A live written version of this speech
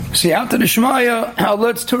Siyata Deshmaya,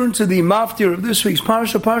 let's turn to the maftir of this week's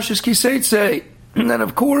Parsha, Parshas Kiseitze. And then,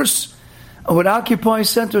 of course, would occupy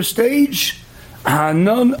center stage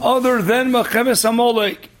none other than Mechemes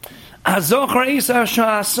Amalek. Hazochar Isa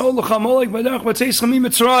Sha'asol L'Chamalek B'derech B'tzeis Chamim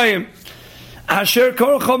Mitzrayim. Asher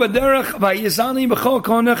Korcha B'derech V'yizani B'chol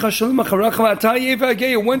Konecha Shalim Acharecha V'atayev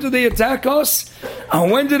V'agei. When did they attack us?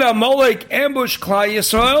 And when did Amalek ambush Klal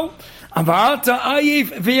Yisrael? Avata Ayif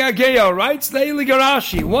V'Yageo, writes the Eilig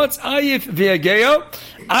Rashi. What's Ayif V'Yageo?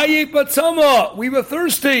 Ayif Batzama. We were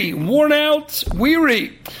thirsty, worn out,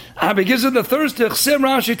 weary. Because of the thirst, Chsim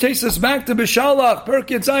Rashi takes us back to Bishalach,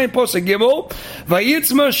 Perkei Zayin Posek Gimel.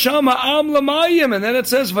 Vayitzma Shama Am Lamayim, and then it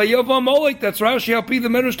says Vayova Molek. That's Rashi Alpi the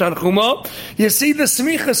Medrash Tanchuma. You see the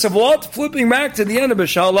smichas of what? Flipping back to the end of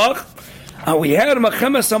Bishalach. We had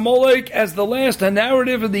Mechemes Amalek as the last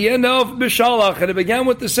narrative at the end of Bishalach, and it began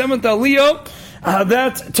with the seventh Aliyah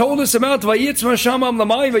that told us about Vayitzma Shamam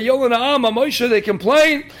Lamai Vayolana Am Moshe. They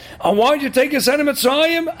complain, why did you take us out of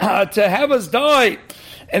Mitzrayim to have us die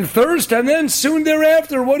and thirst? And then soon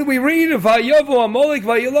thereafter, what do we read? Vayovu Amalek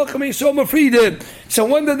Vayilachim Yisrael Mefridim. So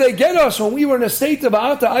when did they get us? When we were in a state of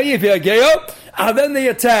Ata Ayev Yageya. Then they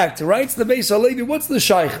attacked. Writes the Beis Halevi. What's the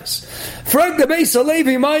shaychus? Frag the Beis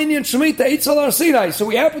Halevi, Ma'inyan Shemitah Eitzel Har Sinai. So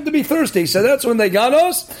we happened to be thirsty. So that's when they got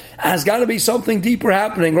us. Has got to be something deeper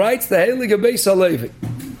happening. Writes the Heilige Beis Halevi.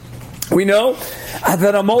 We know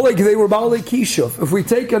that Amalek, they were Baalei Kishuv. If we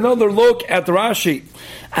take another look at Rashi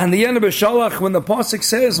and the end of Bishalach, when the pasuk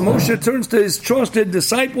says Moshe turns to his trusted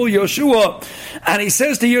disciple Yoshua, and he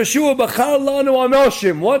says to Yoshua, B'char lanu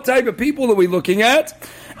anoshim. What type of people are we looking at?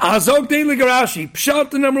 Azog Deilig Rashi.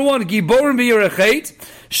 Pshat number one, Giborim v'Yerachet.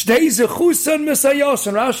 Shtei zechusan mesayos.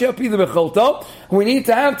 And Rashi api the Becholta. We need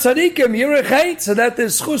to have tzadikim Yerachet, so that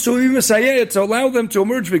there's chus who mesayeh to allow them to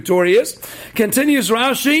emerge victorious. Continues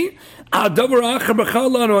Rashi. Adavar acher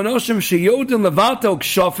b'chalanu anoshim sheyodin levato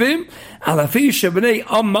kshafim alafi shebnei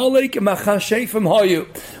Amalek machashefim hayu.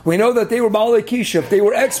 We know that they were Baalei Kishuv. They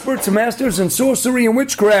were experts, masters in sorcery and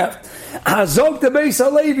witchcraft. Hazok the Beis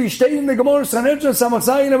Halevi, stating in the Gemara Sanhedrin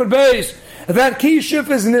Samatzayin Amud Beis, that Kishuv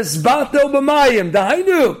is nisbato b'mayim.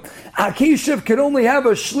 Dahainu, a Kishuv can only have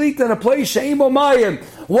a shlit and a place she'im b'mayim.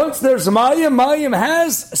 Once there's mayim, mayim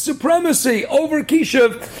has supremacy over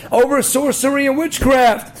Kishuv, over sorcery and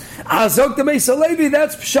witchcraft. Hazok the Beis Halevi,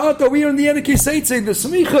 that's pshat over here in the end of Kiseitze, the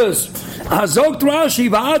smichas. Hazok Rashi,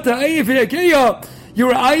 va'ata eif yakeya.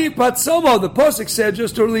 You're Ayip Batzama. The pasuk said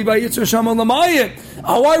just earlier, Vayitzma Shama Lamayim.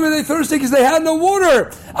 Why were they thirsty? Because they had no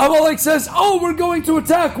water. Amalek says, we're going to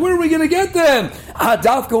attack. Where are we going to get them?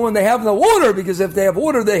 Dafka when they have no water, because if they have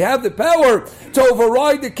water, they have the power to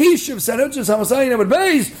override the Kishuv.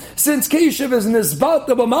 Since Kishuv is Nizbat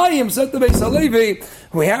the B'mayim, said the Beis Halevi,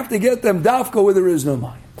 we have to get them Dafka where there is no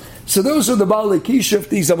mayim. So those are the Baalei Kishuv,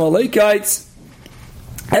 these Amalekites,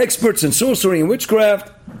 experts in sorcery and witchcraft.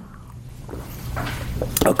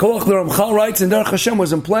 A Koach the Ramchal writes, and Derech Hashem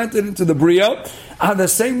was implanted into the Bria. And the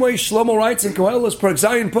same way Shlomo writes in Koheles Perek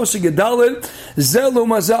Zayin Posuk Yudalid, Zelu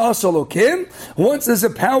Mazah Asalokim. Once there's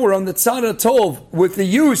a power on the Tzad Tov with the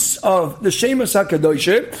use of the Shemus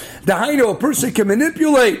HaKadoshim, the Hainu, a person can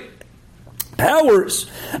manipulate powers,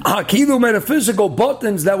 Akilu metaphysical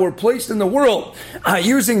buttons that were placed in the world,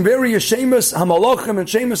 using various Shemus HaMalachim and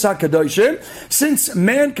Shemus HaKadoshim. Since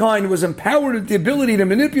mankind was empowered with the ability to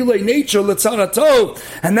manipulate nature, L'tzad Tov,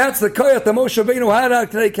 and that's the Koyach that Moshe Rabbeinu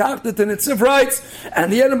had today, Kaftet and Nitziv writes,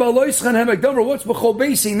 and the end of Aloyschan Hemekdavar, what's B'chol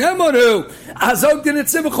Beisi Nemanu? Azog the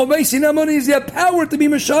Nitziv B'chol Beisi Nemanu is the power to be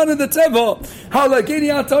Mashana the Teva.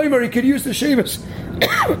 Halagini Ataymer, he could use the Shemus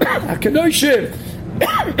HaKadoshim.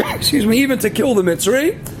 Excuse me, even to kill the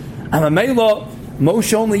Mitzri. And a Mela,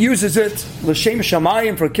 Moshe only uses it l'shem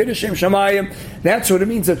shamayim, for kiddush shem shamayim. That's what it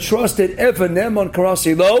means. A trusted Evan Neman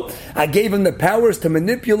Karasi Lo. I gave him the powers to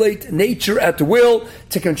manipulate nature at will,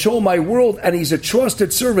 to control my world, and he's a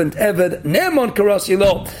trusted servant. Evan Neman Karasi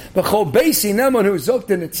Lo. B'chol Beisi Neman, who's Zok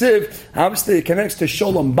in Netziv. Obviously, it connects to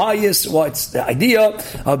Sholem Bayis. What's the idea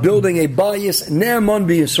of building a Bayis Neman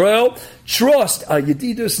b'Yisrael? Trust, a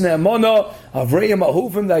Yedidus Ne'amana, Avrayim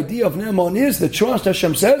Ahuvim. The idea of Ne'aman is the trust.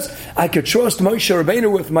 Hashem says, I could trust Moshe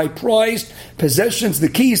Rabbeinu with my prized possessions, the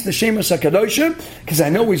keys, the Shemus HaKadoshim, because I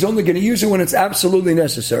know he's only going to use it when it's absolutely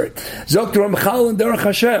necessary. Zok Ramchal and Derech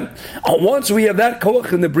Hashem. Once we have that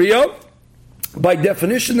koach in the Bria, by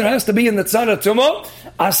definition, there has to be in the Tzad HaTumah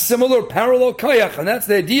a similar parallel kayach, and that's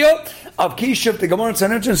the idea of Kishiv, the Gemara in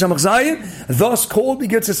Sanhedrin Samach Zayin, thus called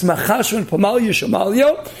because it's Machashvan Pamalya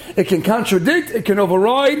Shamalia. It can contradict, it can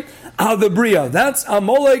override the Bria. That's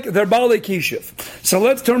Amalek, their Baalei Kishiv. So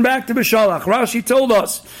let's turn back to Bishalach. Rashi told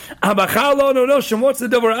us, Amachalo Nonoshim, what's the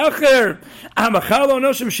Davar Acher? Amachalo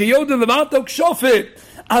Nonoshim Sheyodin Levatok Shofit.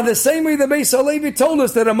 The same way the Beis Halevi told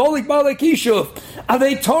us that Amalek Baalei Kishiv,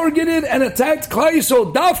 they targeted and attacked Klal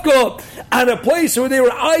Yisrael Dafka at a place where they were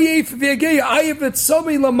Ayef V'Yagei, Ayef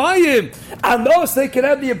V'Tzami Lamayim, and thus they could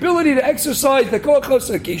have the ability to exercise the Kochos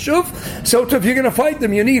of Kishiv. So if you're going to fight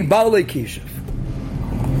them, you need Baalei Kishiv.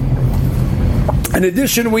 In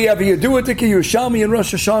addition, we have Yeduatiki Yerushalmi and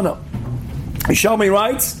Rosh Hashanah. Yerushalmi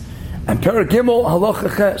writes, and Perek Gimel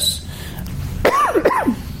Halacha Ches,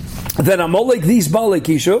 that Amalek, these Baalei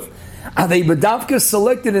Kishiv, and they bedavka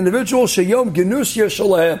selected individuals Sheyom Genus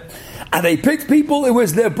Yeshalehem, and they picked people. It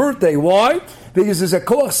was their birthday. Why? Because there's a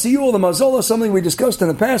koach siyul, the mazola, something we discussed in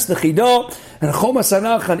the past, the chidah, and Chomas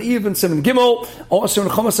Hanach, and even Simon Gimel, also in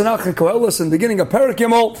Chomas Hanach and Koheles, in the beginning of Perek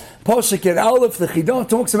Gimel, Pasuk Yud Aleph, the chidah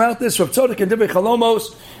talks about this, Rav Tzadok and Divrei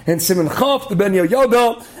Chalomos, and Simon Chaf, the Ben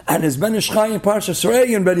Yehoyada, and his Ben Ish Chai, and Parshas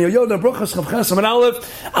Re'eh, and Ben Yehoyada, Brachas Chav Ches Simon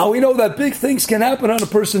Aleph, and we know that big things can happen on a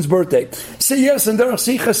person's birthday. Say yes, and Derech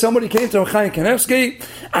Sicha, somebody came to Rav Chaim Kanevsky,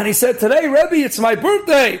 and he said, today, Rebbe, it's my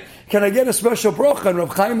birthday. Can I get a special bracha? And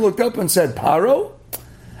Rav Chaim looked up and said, Paro?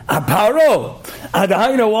 Paro. And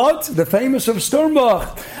I know what? The famous of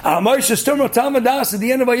Sturmbach. Moshe Sturmbach Tamadas at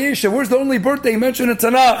the end of Vayesha. Where's the only birthday mentioned in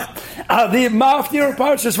Tanakh? The Maftir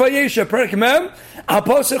Parshas Vayesha. Perek Mem.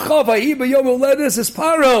 Apostle Chav. Ahi b'yom uledes is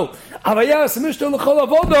Paro. Avayas Mishto l'chol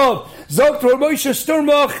avodov. Zogt Rav Moshe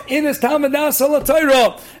Sturmbach in his Tamadas al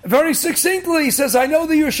Torah. Very succinctly, he says, I know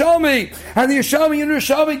the Yerushalmi. And the Yerushalmi in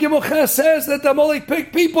Yerushalmi Gimel Ches says that the Amalek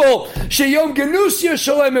picked people. Sheyom Genus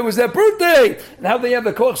Yeshalem. It was their birthday. Now they have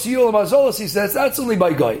the Koch Siyul Mazolas. He says, that's only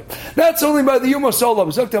by Goy. That's only by the Yom HaSolam.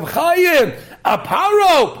 Zoktav Chayim. A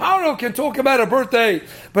Paro. Paro can talk about a birthday.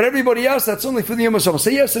 But everybody else, that's only for the Yom HaSolam.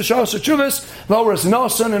 Say yes to Shas Chuvas, Loras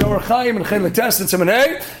Nasan and Or Chaim and Chelik Test and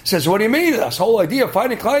Seminary. Says, what do you mean? This whole idea of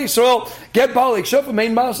fighting Klal Yisrael, get Baalei Shofim,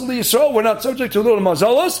 main Mazel Yisrael. We're not subject to little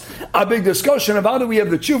Mazolas. A big discussion about it. We have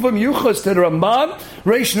the Tshuva Yuchas to the Ramban,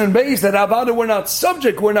 Rishon and Beis, that Avada, we're not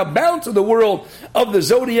subject, we're not bound to the world of the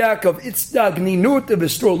zodiac, of Itzdag Ninut, of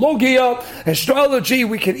astrology,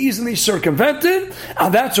 we can easily circumvent it.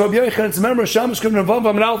 And that's Rabbi Yochanan's member, Shamas Kum Nevav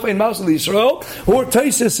and Alpha in Mazel Yisrael, or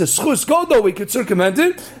Taisis is Schus Godo, we could circumvent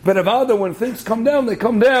it. But Avada, when things come down, they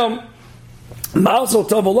come down. Mazel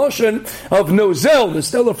Tov Oloshin of Nozel, the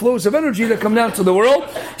stellar flows of energy that come down to the world.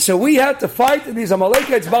 So we had to fight these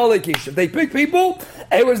Amalekites, Baalei Kishiv. They pick people,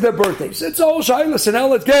 it was their birthdays. It's all shy. So now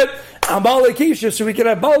let's get Baalei Kishiv so we can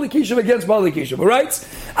have Baalei Kishiv against Baalei Kishiv. All right?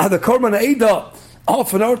 The Korban Eidah,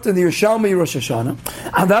 often art in the Yerushalmi Rosh Hashanah.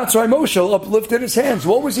 And that's why Moshe uplifted his hands.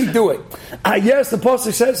 What was he doing? Yes, the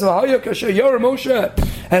Pasuk says,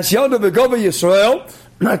 Moshe has Yada V'Gava Yisrael,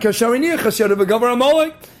 Kashariniach has Yada V'Gava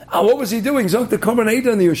Amalek. And what was he doing? Zonk the Korban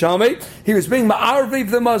Eidah in the Yerushalmi. He was being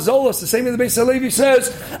Ma'arviv the Mazolas. The same way the Beis Halevi says,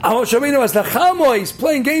 as the Chamo, he's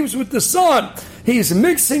playing games with the sun. He's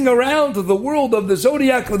mixing around the world of the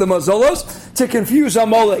zodiac of the Mazolas to confuse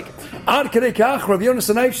Amalek. Ad Kedei Kach, Rav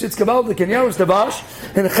Yonasan Eifshitz Gavaldik and Yaros Davash,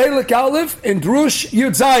 in Chelik Aleph, in Drush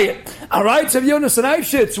Yud Zayin. Alright, Rav Yonasan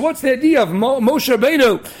Eifshitz, what's the idea of Moshe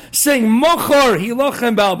Rabbeinu saying Mochar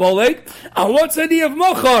Hilachem Ba'amalek? And what's the idea of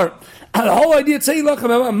Mochar? And the whole idea to say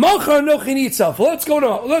Mochar Nochin Yitzaf. Let's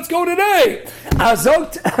go today.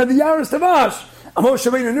 Azot and the Yaros Davash.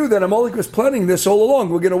 Moshe Rabbeinu knew that Amalek was planning this all along.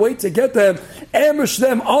 We're going to wait to get them, ambush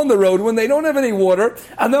them on the road when they don't have any water,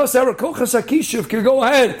 and thus our Kochas HaKishiv can go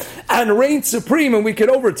ahead and reign supreme, and we can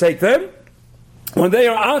overtake them. When they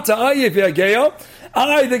are Ata Ayev Yageya,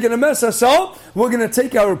 they're going to mess us up. We're going to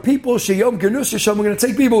take our people, Sheyom Genus Yesham, we're going to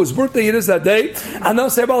take people whose birthday it is that day, and they'll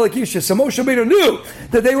say Baalei Kishiv. So Moshe Rabbeinu knew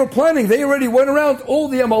that they were planning. They already went around all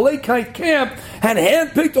the Amalekite camp and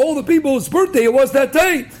handpicked all the people whose birthday it was that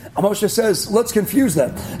day. Moshe says, let's confuse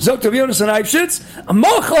them. Zoktav Yonasan Eifshitz,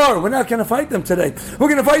 Machar, we're not going to fight them today. We're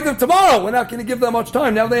going to fight them tomorrow. We're not going to give them much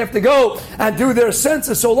time. Now they have to go and do their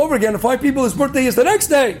census all over again and find people whose birthday is the next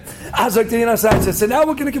day. Zoktav Yonasan Eifshitz said, now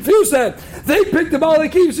we're going to confuse them. They picked the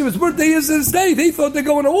Baalei Kishiv, whose birthday is this day. They thought they're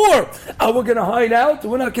going to war. We're going to hide out.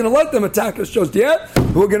 We're not going to let them attack us just yet.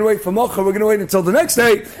 We're going to wait for Machar. We're going to wait until the next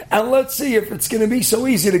day. And let's see if it's going to be so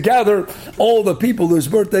easy to gather all the people whose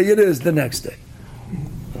birthday it is the next day.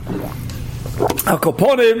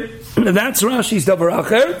 Al-Koponim, that's Rashi's Davar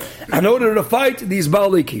Acher, in order to fight these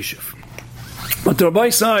Baalei Kishiv. But the Rabbi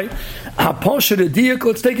say,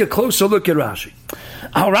 let's take a closer look at Rashi.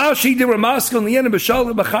 Rashi, the Ramaskal, in the end of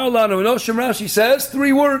B'Shalach, B'Charlan, and Oshim, Rashi says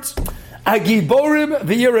 3 words. Agiborim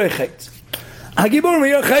v'yirachet. Agiborim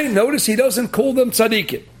v'yirachet, notice he doesn't call them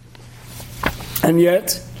tzaddikim. And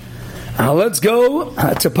yet, let's go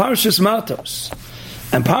to Parshas Matos.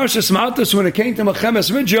 And Parshas Matos, when it came to Mechemes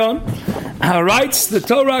Midjan, writes the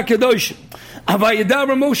Torah Kedoshim. I want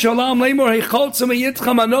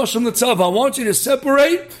you to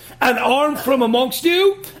separate an arm from amongst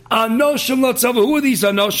you. Who are these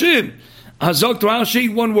Anoshim? Azok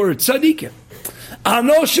Rashi, 1 word, tzaddikim.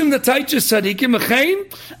 Anoshim, the Taichas tzaddikim,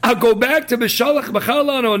 I go back to B'Shalach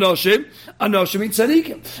B'Charlan Anoshim. Anoshim means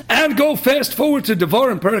tzaddikim. And go fast forward to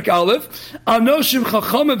Devarim Perek Aleph. Anoshim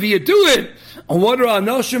Chachama v'Yeduim. And what are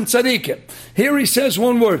Anoshim tzaddikim? Here he says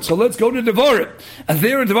 1 word. So let's go to Devarim. And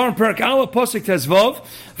there in Devarim Perek Aleph Pasuk Tezvav.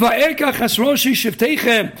 Va'ekach Hasroshi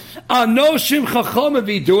Shivteichem. Anoshim Chachama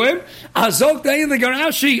v'Yeduim. Azok Dayin the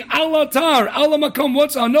Garashi. Alatar. Alamakom.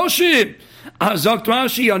 What's Anoshim? Azok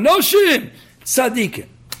Rashi. Anoshim tzaddikim.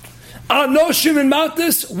 Anoshim in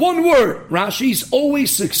Matis, 1 word. Rashi's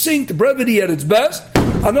always succinct, brevity at its best.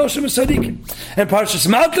 Anoshim is tzaddikim. And Parshas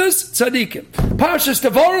Matis, tzaddikim. Parshas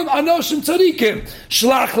Devarim, Anoshim tzaddikim.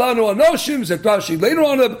 Shlach lanu Anoshim, said Rashi later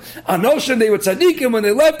on, Anoshim, they were tzaddikim. When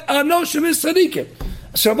they left, Anoshim is tzaddikim.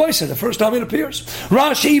 So Rabbi said, the first time it appears.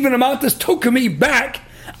 Rashi, even in Matis, took me back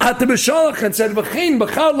at the B'Shalach and said, V'chein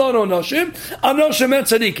b'Charlan Anoshim, Anoshim and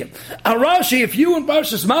tzaddikim. And Rashi, if you in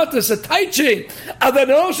Parshas Matis are taichi, that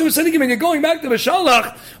Anoshim and tzaddikim, and you're going back to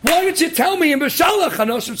B'Shalach, why didn't you tell me in B'Shalach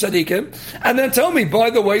Anoshim tzaddikim, and then tell me, by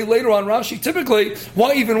the way, later on Rashi, typically,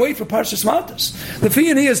 why even wait for Parshas Matis? The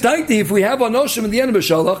Fiyan here is daiti, if we have Anoshim in the end of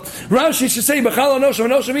B'Shalach, Rashi should say, B'Chal Anoshim,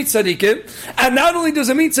 Anoshim means tzaddikim, and not only does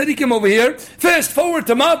it mean tzaddikim over here, fast forward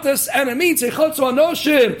to Matis, and it means, Hechotzu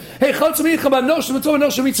Anoshim, Hechotzu Micham Anoshim, it's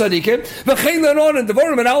Anoshim means tzaddikim, v'chein le'non and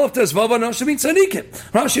Devarim and Aleph Tezvav Anoshim means tzaddikim.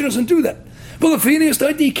 Rashi doesn't do that. But the Phineas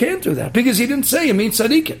he can't do that because he didn't say it means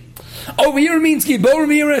tzaddikim. Over here it means Giborim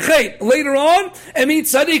Yerachet. Later on it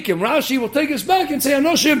means tzaddikim. Rashi will take us back and say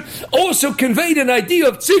Anoshim also conveyed an idea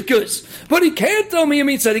of tzidkus, but he can't tell me it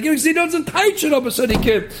means tzaddikim because he doesn't teach it up a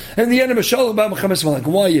tzaddikim. And the end of Shalom Ba Mechames Malak.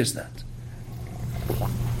 Why is that?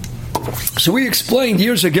 So we explained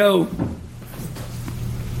years ago.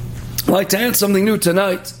 I'd like to add something new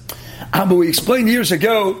tonight. But we explained years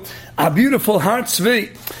ago a beautiful Har Tzvi,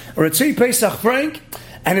 or a Tzvi Pesach Frank,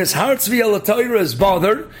 and his Har Tzvi al Torah is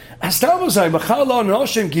bothered. What do you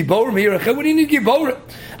need Giborim?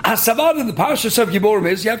 Asavad in the Pashas of Giborim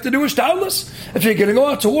is you have to do a shtalos. If you're going to go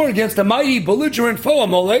out to war against a mighty belligerent foe,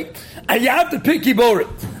 Amalek, and you have to pick Giborim.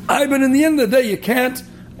 But in the end of the day, you can't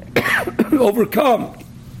overcome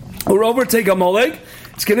or overtake Amalek.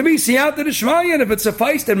 It's going to be Siyata D'Shmaya, and if it's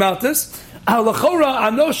sufficed in Maltas, Al-Lachora,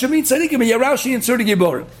 Anoshim means tzaddikim, and Yarashi inserted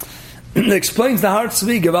Giborim. Explains the Har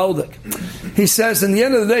Tzvi Gevaldik. He says, in the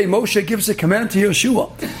end of the day, Moshe gives a command to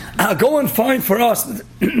Yeshua. Go and find for us the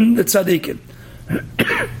tzaddikim.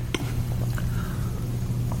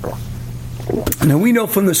 Now we know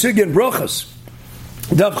from the Sigin Brachas,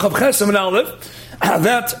 Dav Chav Chesem and Aleph,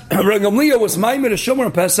 that Gamliel was Maimed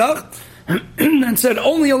Shomer Pesach, and said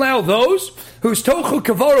only allow those whose tochu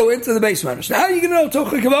kavaro into the base matters. Now how are you going to know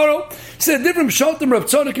tochu kavaro? He said different shotim Rav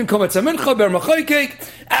Tzodik and Kometz Amincha Ber Machoykek,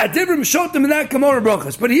 different shotim in that Gemara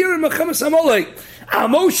Brachas. But here in Mechames Amalek,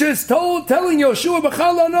 Moshe is telling Yoshua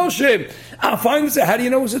B'chal Anoshim. Find this. How do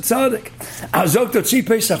you know it's a tzaddik? Azok Tzvi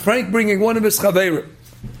Pesach Frank bringing one of his chaverim.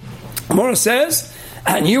 Gemara says,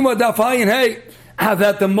 and Yuma Daf Ayin Hey,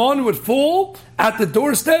 that the mon would fall at the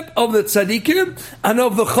doorstep of the tzaddikim and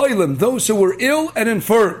of the chaylim, those who were ill and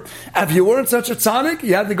infirm. If you weren't such a tzaddik,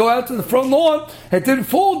 you had to go out to the front lawn. It didn't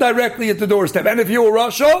fall directly at the doorstep. And if you were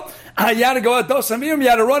Rasha, you had to go out to Dosamim, you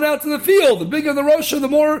had to run out to the field. The bigger the Rasha, the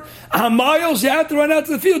more miles you had to run out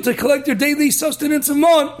to the field to collect your daily sustenance of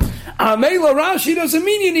mon. Meila Rashi doesn't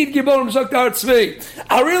mean you need Giborim Zaktar Tzvi.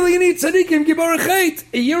 Really you need tzaddikim Gibor Echet.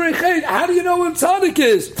 How do you know who tzaddik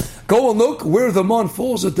is? Go and look where the mon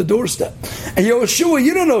falls at the doorstep. And Yoshua,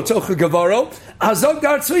 you don't know Tocha Gavaro. Azog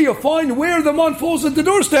Dartzvi, you'll find where the mon falls at the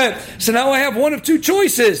doorstep. So now I have one of two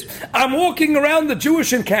choices. I'm walking around the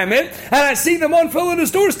Jewish encampment, and I see the mon fall at his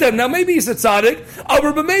doorstep. Now maybe he's a tzaddik,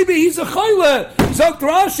 but maybe he's a chayla. Zog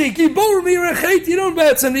Rashi, Giborim Yerachet, you don't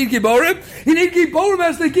need Giborim. You need Giborim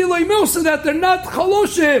as the Giloi Mil, so that they're not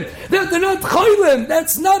chaloshim, that they're not chaylim.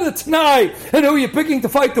 That's not a t'nai. And who you're picking to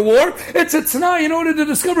fight the war? It's a t'nai in order to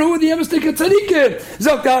discover who the Emes Tzaddikim.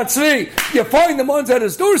 Zog Dartzvi, you find the mon's at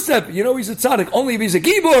his doorstep, you know he's a tzaddik. Only if he's a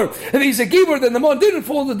gibor. If he's a gibor, then the man didn't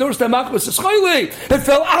fall on the doorstep. It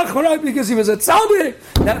fell achmarai because he was a tzaddik.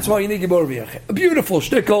 That's why you need gibor v'yachid. A beautiful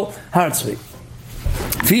shtickle, Hartzvi.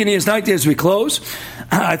 Fiani's night as we close.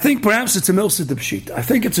 I think perhaps it's a milsa de pshit. I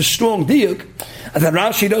think it's a strong diuk that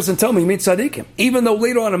Rashi doesn't tell me tzadikim. Even though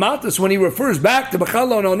later on in Matas, when he refers back to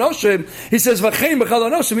B'chalon Anoshim, he says V'chein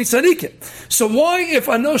B'chalon Anoshim tzadikim. So why, if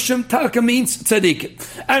Anoshim taka means tzadikim,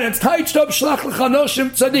 and it's taiched up Shlach L'chanoshim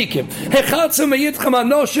tzadikim, Hechatzim Meyitcham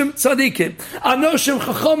Anoshim tzadikim, Anoshim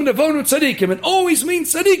Chacham Nevonu tzadikim, it always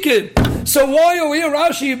means tzadikim. So why over here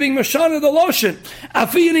Rashi you being Mashana the Loshin?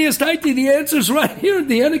 Afiyani is taiti. The answer is right here at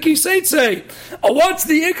the end of Kisei. What's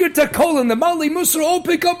the Iker Takol and the Mali Musar all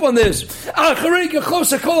pick up on this? Yes,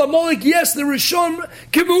 the Rishon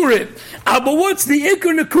Kiburim. But what's the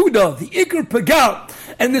Iker Nakuda, the Iker Pagal?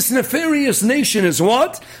 And this nefarious nation is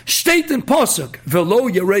what? State and Pasuk. Velo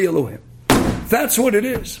Yarei Elohim. That's what it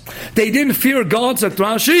is. They didn't fear God, said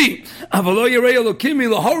Rashi,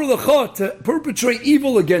 to perpetrate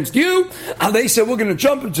evil against you. And they said, we're going to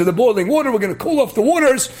jump into the boiling water, we're going to cool off the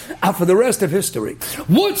waters for the rest of history.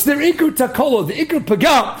 What's their Iker Takolo, the Iker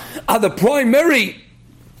Pagam, the primary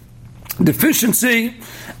deficiency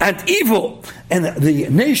and evil? And the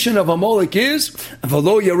nation of Amalek is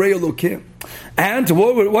V'lo Yarei Elokim. And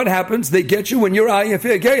what happens? They get you when you're Ayef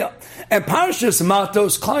Egeya. And Parshas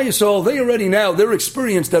Matos, Klal Yisrael, they're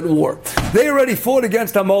experienced at war. They already fought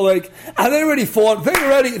against Amalek, and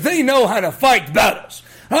they know how to fight battles.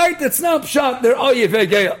 Right? It's not pshat, they're Ayef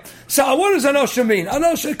Egeya. So what does Anoshim mean?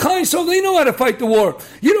 Anoshim, Klal Yisrael, they know how to fight the war.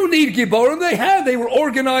 You don't need Gibborim. They were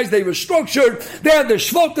organized, they were structured, they had the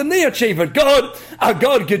Shvotim, they had Shevet God,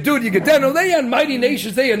 Agad, Gedud, Yigedeno, they had mighty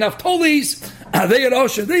nations, they had Naphtali's, they had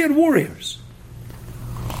Osher, they had warriors.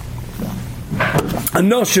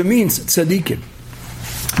 Anoshim means tzadikim.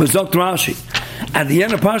 B'zok Rashi. At the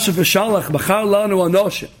end of Parsha V'shalach, B'char lanu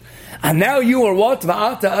Anoshim. And now you are what?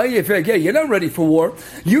 You're not ready for war.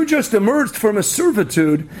 You just emerged from a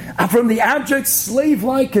servitude, from the abject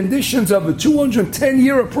slave-like conditions of a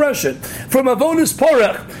 210-year oppression, from Avonis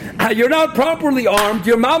Porach. You're not properly armed,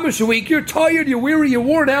 you're mamash weak, you're tired, you're weary, you're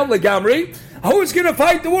worn out, Lagamri. Who's going to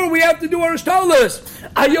fight the war? We have to do our shtalas.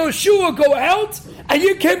 Yoshua go out, and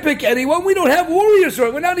you can't pick anyone. We don't have warriors,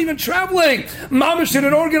 right? We're not even traveling. Mamash in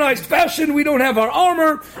an organized fashion. We don't have our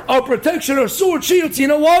armor, our protection, our sword, shields. You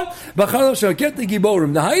know what? Get the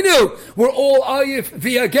Giborim. The Hainu, we're all Ayif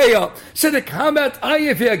V'Yageya. So to combat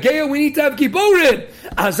Ayif V'Yageya, we need to have Giborim.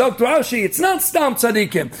 Azok Rashi, it's not Stam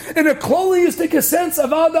Tzadikim. In a clolistic sense,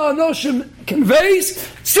 Avada Anoshim conveys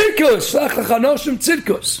Tzidkus. Shlach Anoshim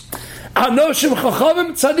Tzidkus. Anoshim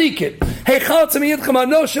chachavim tzadikim. Heichatzim yidchem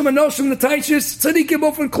anoshim netayshis tzadikim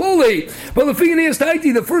often kloli. But the Figani is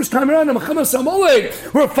taiti the first time around.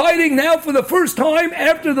 We're fighting now for the first time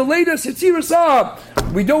after the latest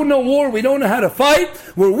Yitzirasab. We don't know war. We don't know how to fight.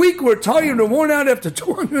 We're weak. We're tired. We're worn out after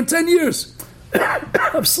 210 years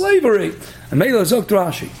of slavery. And Meila Zok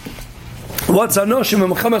Rashi. What's anoshim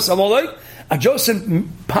and mechamas amalek? A Joseph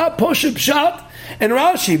Poshib Shat. And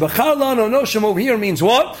Rashi, B'char lanu Anoshim over here means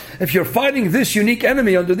what? If you're fighting this unique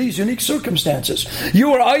enemy under these unique circumstances,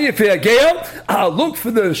 you are Ayef Egeya. Look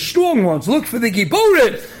for the strong ones. Look for the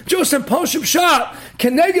Giborim. Joseph Poshib Shat.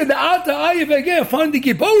 Keneged the Ata Ayef Egeya. Find the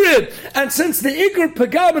Giborim. And since the Iker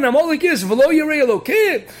Pagam and Amalek is V'lo Yarei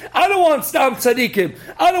Elokim, I don't want Stam Tzadikim.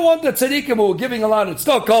 I don't want the Tzadikim who are giving a lot at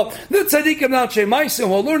Stockholm. The Tzadikim not Shemaisim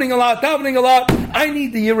who are learning a lot, davening a lot. I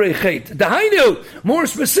need the Yarei Chet. The Hainu, more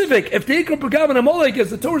specific, if the Iker Pagam and Amalek is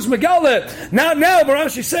the Torah's Megale, not now, but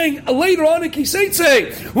Rashi is saying later on in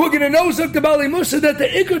Kiseitse, we're going to know Zuk the Bali Musa that the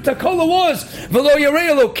Iker Takola was V'lo Yarei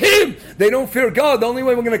Elokim. They don't fear God. The only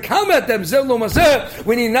way we're going to combat them, Zelo Mazeh,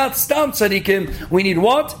 we need not Stam Tzadikim. We need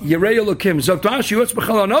what? Yarei Elokim. Zok Rashi, what's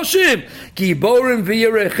B'chal Anoshim? Giborim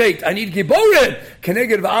v'Yarei Chet. I need Giborim.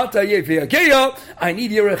 Keneged v'Ata Ayef Egeya. I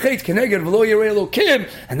need Yarei Chet. Keneged v'lo Yarei Elokim.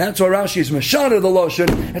 And that's why Rashi is Mashana the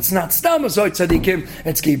Loshen. It's not Stam Azoy Tzadikim.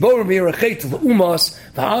 It's Giborim v'Yarei Chet v'Umas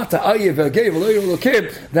v'Ata Ayef Egeya v'lo Yarei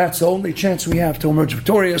Elokim. That's the only chance we have to emerge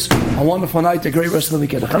victorious. A wonderful night. A great rest of the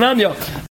weekend. Chananya.